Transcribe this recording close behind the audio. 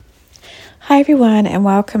Hi everyone, and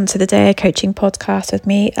welcome to the Day Coaching Podcast with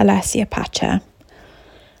me, Alessia Pacha.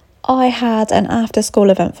 I had an after-school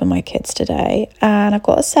event for my kids today, and I've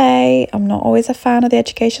got to say, I'm not always a fan of the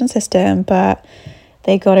education system, but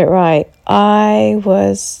they got it right. I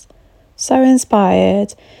was so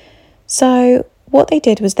inspired. So what they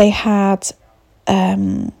did was they had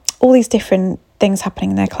all these different things happening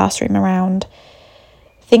in their classroom around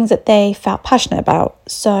things that they felt passionate about.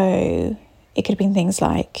 So it could have been things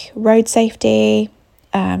like road safety,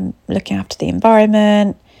 looking after the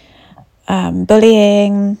environment,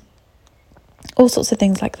 bullying, all sorts of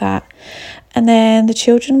things like that. And then the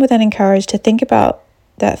children were then encouraged to think about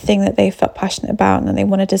that thing that they felt passionate about and that they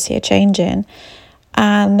wanted to see a change in.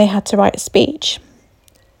 And they had to write a speech.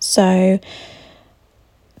 So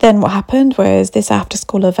then what happened was this after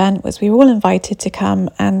school event was we were all invited to come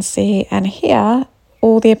and see and hear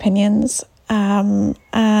all the opinions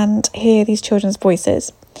and hear these children's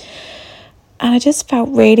voices. And I just felt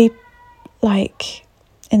really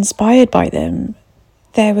inspired by them.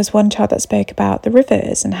 There was one child that spoke about the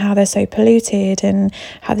rivers and how they're so polluted and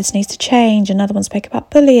how this needs to change. Another one spoke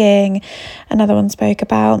about bullying. Another one spoke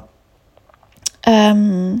about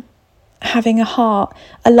having a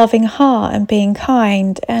loving heart and being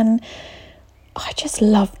kind. And I just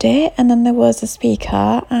loved it. And then there was a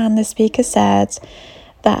speaker, and the speaker said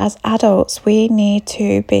that as adults, we need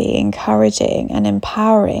to be encouraging and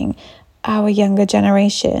empowering our younger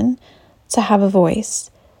generation to have a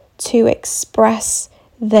voice, to express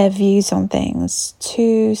their views on things,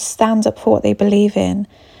 to stand up for what they believe in,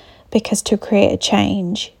 because to create a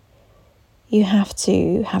change, you have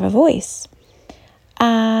to have a voice.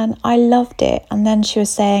 And I loved it. And then she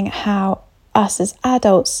was saying how us as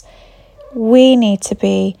adults, we need to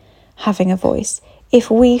be having a voice. If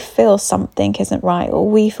we feel something isn't right or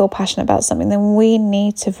we feel passionate about something, then we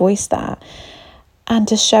need to voice that and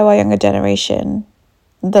to show our younger generation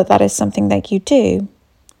that that is something that you do.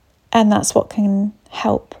 And that's what can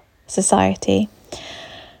help society.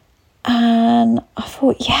 And I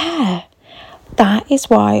thought, yeah, that is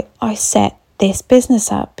why I set this business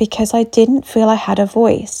up, because I didn't feel I had a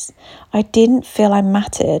voice. I didn't feel I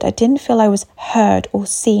mattered. I didn't feel I was heard or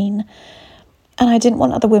seen. And I didn't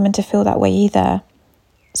want other women to feel that way either.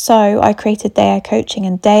 So I created Dea Coaching,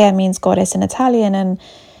 and Dea means goddess in Italian, and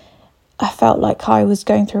I felt like I was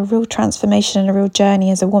going through a real transformation and a real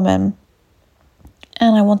journey as a woman.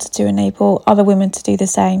 And I wanted to enable other women to do the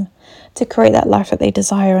same, to create that life that they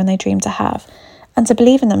desire and they dream to have, and to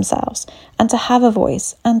believe in themselves, and to have a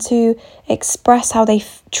voice, and to express how they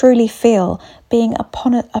truly feel, being let's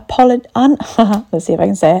see if I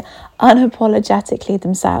can say it, unapologetically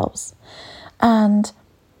themselves. And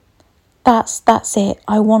that's it.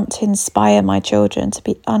 I want to inspire my children to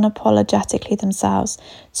be unapologetically themselves,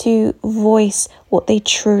 to voice what they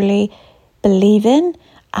truly believe in,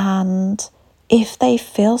 and if they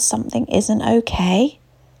feel something isn't okay,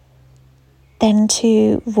 then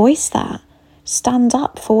to voice that. Stand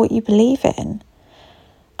up for what you believe in.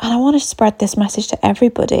 And I want to spread this message to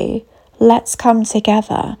everybody. Let's come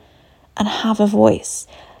together and have a voice.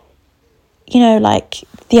 You know, like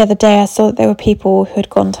the other day I saw that there were people who had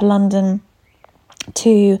gone to London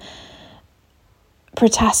to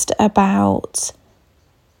protest about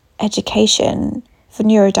education for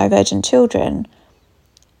neurodivergent children.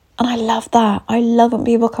 And I love that. I love when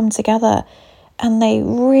people come together and they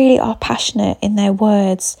really are passionate in their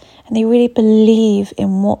words and they really believe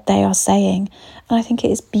in what they are saying. And I think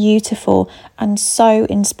it is beautiful and so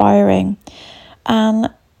inspiring. And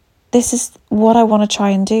this is what I want to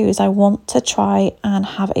try and do, is I want to try and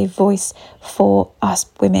have a voice for us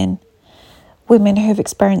women who have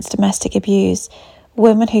experienced domestic abuse,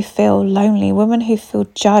 women who feel lonely, women who feel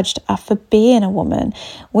judged for being a woman,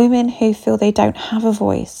 women who feel they don't have a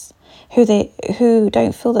voice, who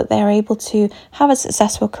don't feel that they're able to have a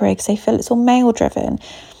successful career because they feel it's all male driven.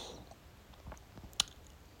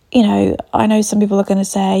 You know, I know some people are going to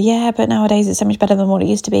say, yeah, but nowadays it's so much better than what it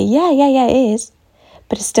used to be. Yeah, it is.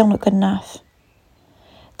 But it's still not good enough.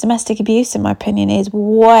 Domestic abuse, in my opinion, is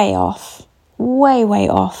way off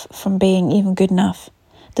from being even good enough.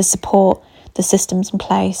 The support, the systems in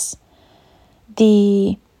place,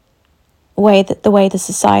 the way the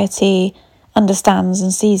society understands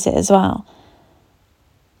and sees it as well.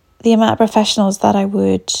 The amount of professionals that I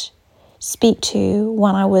would speak to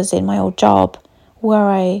when I was in my old job, where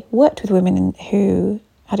I worked with women who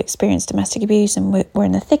had experienced domestic abuse and were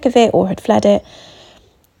in the thick of it or had fled it,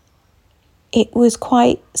 it was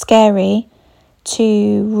quite scary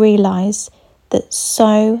to realise that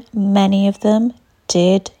so many of them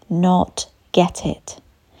did not get it.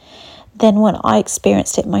 Then when I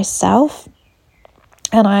experienced it myself,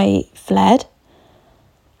 and I fled,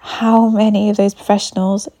 how many of those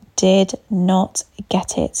professionals did not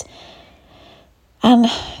get it? And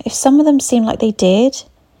if some of them seemed like they did,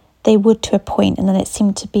 they would to a point, and then it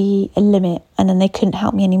seemed to be a limit, and then they couldn't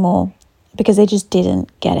help me anymore because they just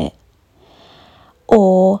didn't get it.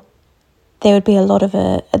 Or there would be a lot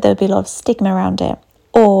of stigma around it,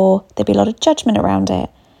 or there'd be a lot of judgment around it.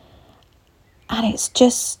 And it's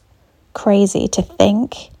just crazy to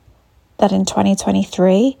think that in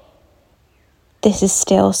 2023, this is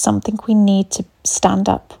still something we need to stand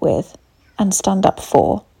up with and stand up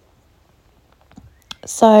for.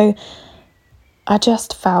 So I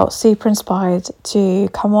just felt super inspired to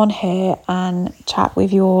come on here and chat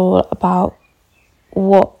with you all about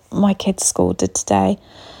what my kids' school did today,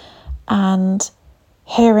 and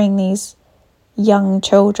hearing these young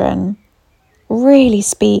children really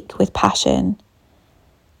speak with passion,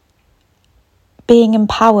 being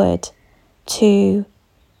empowered to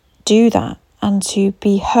do that and to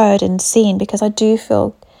be heard and seen, because I do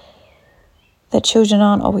feel that children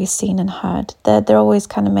aren't always seen and heard. They're always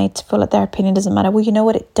kind of made to feel like their opinion doesn't matter. Well, you know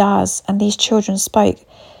what, it does. And these children spoke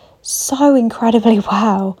so incredibly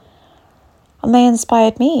well. And they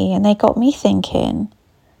inspired me, and they got me thinking,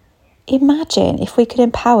 imagine if we could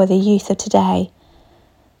empower the youth of today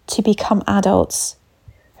to become adults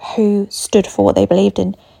who stood for what they believed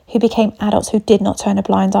in, who became adults who did not turn a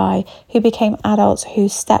blind eye, who became adults who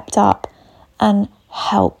stepped up and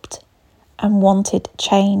helped and wanted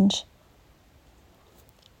change.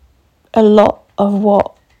 A lot of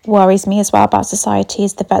what worries me as well about society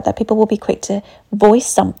is the fact that people will be quick to voice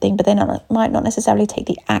something, but they might not necessarily take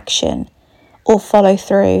the action or follow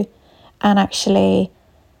through and actually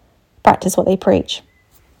practice what they preach.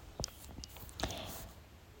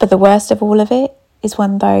 But the worst of all of it is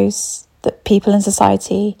when that people in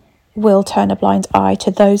society will turn a blind eye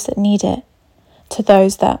to those that need it, to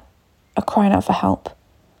those that are crying out for help.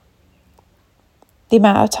 The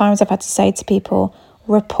amount of times I've had to say to people,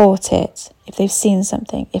 report it. If they've seen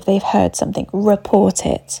something, if they've heard something, report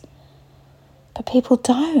it. But people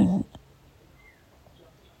don't.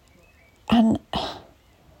 And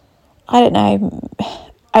I don't know,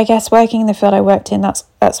 I guess working in the field I worked in,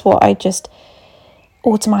 that's what I just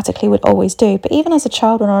automatically would always do. But even as a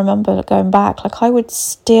child, when I remember going back, like, I would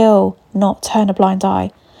still not turn a blind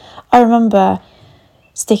eye. I remember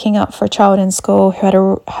sticking up for a child in school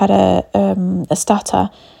who had a stutter,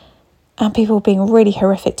 and people being really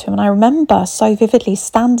horrific to him. And I remember so vividly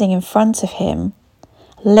standing in front of him,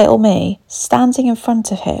 little me, standing in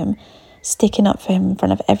front of him, sticking up for him in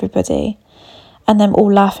front of everybody, and them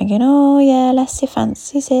all laughing, going, oh yeah, Alessia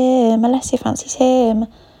fancies him, Alessia fancies him.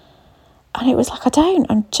 And it was like,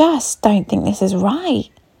 I just don't think this is right.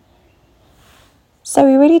 So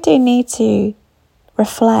we really do need to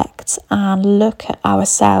reflect and look at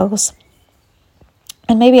ourselves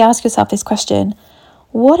and maybe ask yourself this question: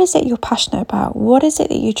 what is it you're passionate about? What is it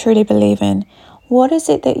that you truly believe in? What is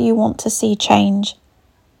it that you want to see change?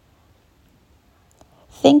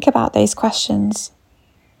 Think about those questions.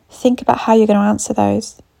 Think about how you're going to answer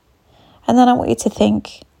those. And then I want you to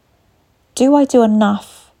think, do I do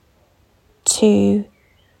enough to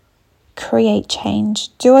create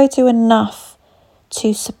change? Do I do enough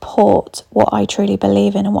to support what I truly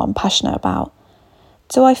believe in and what I'm passionate about?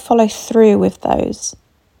 Do I follow through with those?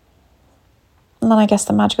 And then I guess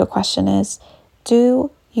the magical question is,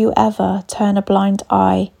 do you ever turn a blind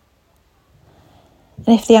eye?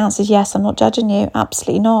 And if the answer is yes, I'm not judging you.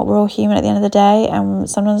 Absolutely not. We're all human at the end of the day, and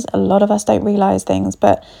sometimes a lot of us don't realise things.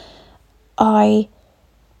 But I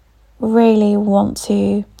really want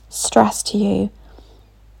to stress to you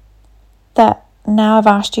that now I've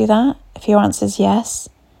asked you that, if your answer is yes,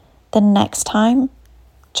 the next time,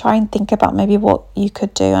 try and think about maybe what you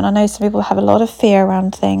could do. And I know some people have a lot of fear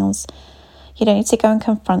around things. You don't need to go and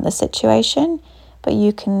confront the situation, but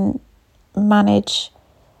you can manage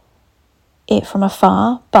it from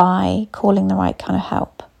afar by calling the right kind of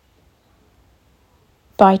help,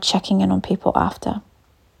 by checking in on people after.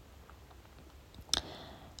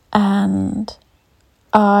 And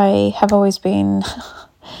I have always been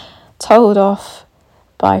told off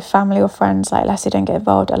by family or friends, like, Alessia, don't get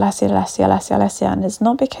involved, Alessia. And it's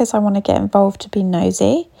not because I want to get involved to be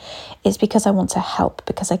nosy. It's because I want to help,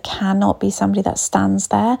 because I cannot be somebody that stands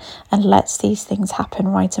there and lets these things happen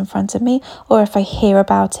right in front of me. Or if I hear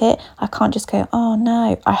about it, I can't just go, oh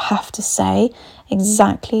no, I have to say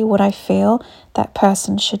exactly what I feel that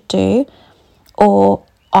person should do. Or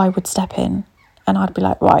I would step in and I'd be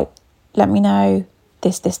like, right, let me know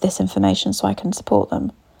this information so I can support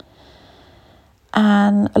them.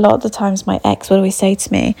 And a lot of the times my ex would always say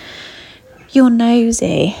to me, you're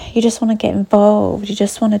nosy, you just want to get involved, you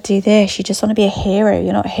just want to do this, you just want to be a hero.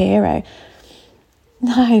 You're not a hero.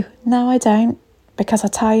 No, I don't. Because I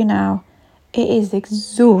tell you now, it is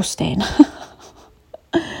exhausting.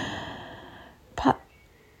 But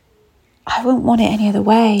I wouldn't want it any other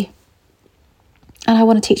way. And I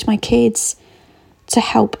want to teach my kids to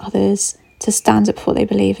help others, to stand up for what they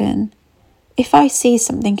believe in. If I see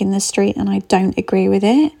something in the street and I don't agree with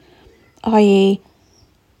it, i.e.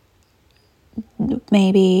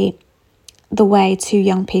 maybe the way two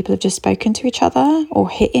young people have just spoken to each other or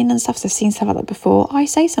hitting and stuff, so I've seen stuff like that before, I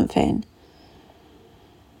say something.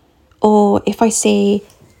 Or if I see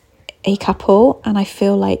a couple and I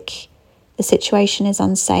feel like the situation is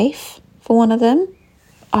unsafe for one of them,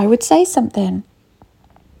 I would say something.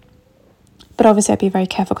 But obviously I'd be very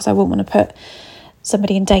careful because I wouldn't want to put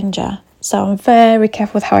somebody in danger. So I'm very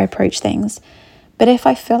careful with how I approach things. But if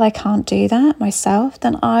I feel I can't do that myself,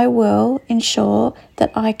 then I will ensure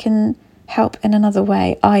that I can help in another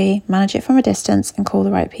way, i.e. manage it from a distance and call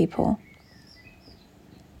the right people.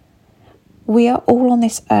 We are all on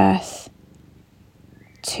this earth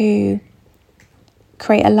to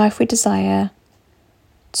create a life we desire,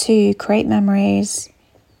 to create memories,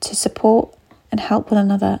 to support and help one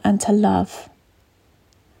another, and to love.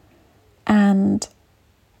 And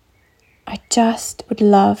I just would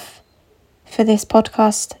love for this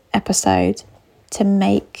podcast episode to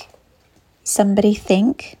make somebody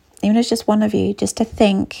think, even if it's just one of you, just to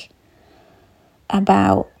think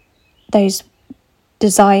about those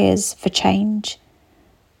desires for change,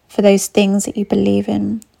 for those things that you believe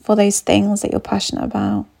in, for those things that you're passionate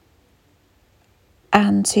about,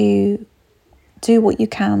 and to do what you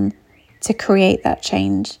can to create that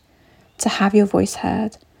change, to have your voice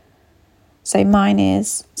heard. So mine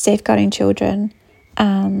is safeguarding children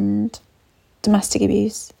and domestic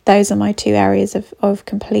abuse. Those are my two areas of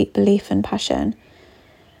complete belief and passion.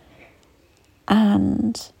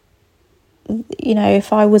 And, you know,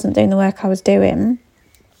 if I wasn't doing the work I was doing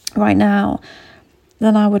right now,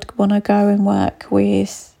 then I would want to go and work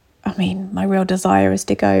with, my real desire is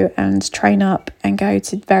to go and train up and go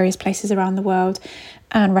to various places around the world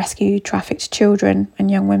and rescue trafficked children and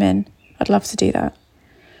young women. I'd love to do that.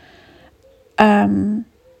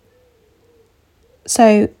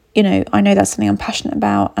 So, you know, I know that's something I'm passionate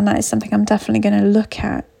about, and that is something I'm definitely going to look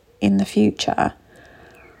at in the future.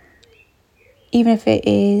 Even if it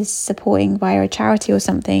is supporting via a charity or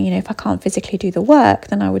something, you know, if I can't physically do the work,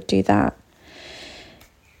 then I would do that.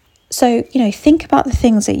 So, you know, think about the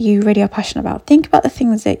things that you really are passionate about. Think about the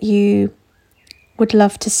things that you would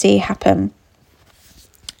love to see happen.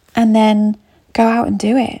 And then go out and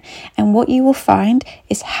do it. And what you will find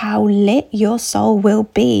is how lit your soul will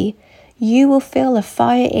be. You will feel a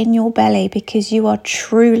fire in your belly because you are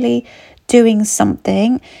truly doing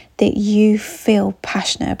something that you feel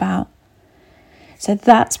passionate about. So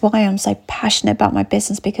that's why I'm so passionate about my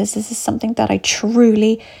business, because this is something that I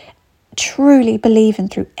truly, truly believe in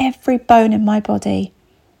through every bone in my body.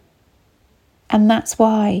 And that's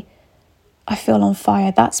why I feel on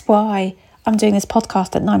fire. That's why I'm doing this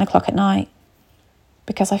podcast at 9:00 at night,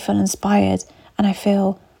 because I feel inspired and I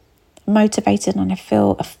feel motivated and I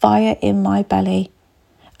feel a fire in my belly.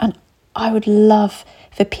 And I would love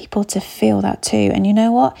for people to feel that too. And you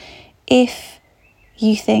know what? If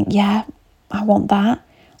you think, yeah, I want that,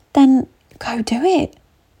 then go do it.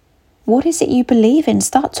 What is it you believe in?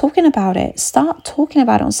 Start talking about it. Start talking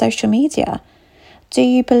about it on social media. Do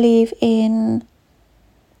you believe in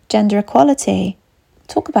gender equality?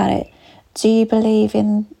 Talk about it. Do you believe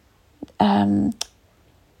in the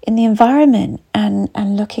environment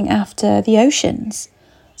and looking after the oceans?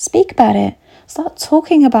 Speak about it. Start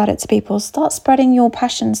talking about it to people. Start spreading your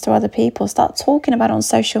passions to other people. Start talking about it on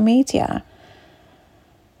social media.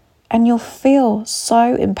 And you'll feel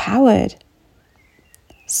so empowered.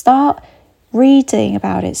 Start reading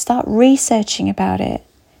about it. Start researching about it.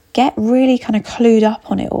 Get really kind of clued up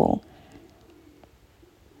on it all.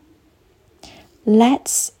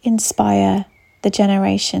 Let's inspire the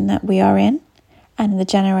generation that we are in and the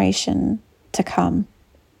generation to come.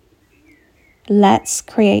 Let's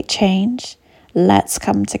create change. Let's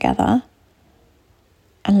come together.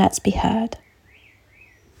 And let's be heard.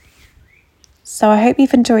 So I hope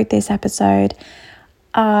you've enjoyed this episode.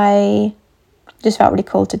 I just felt really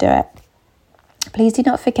cool to do it. Please do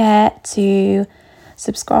not forget to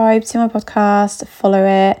subscribe to my podcast, follow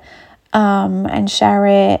it, and share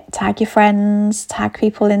it. Tag your friends, tag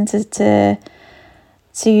people into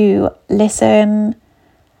to listen.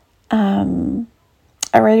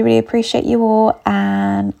 I really, really appreciate you all,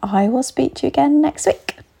 and I will speak to you again next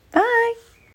week.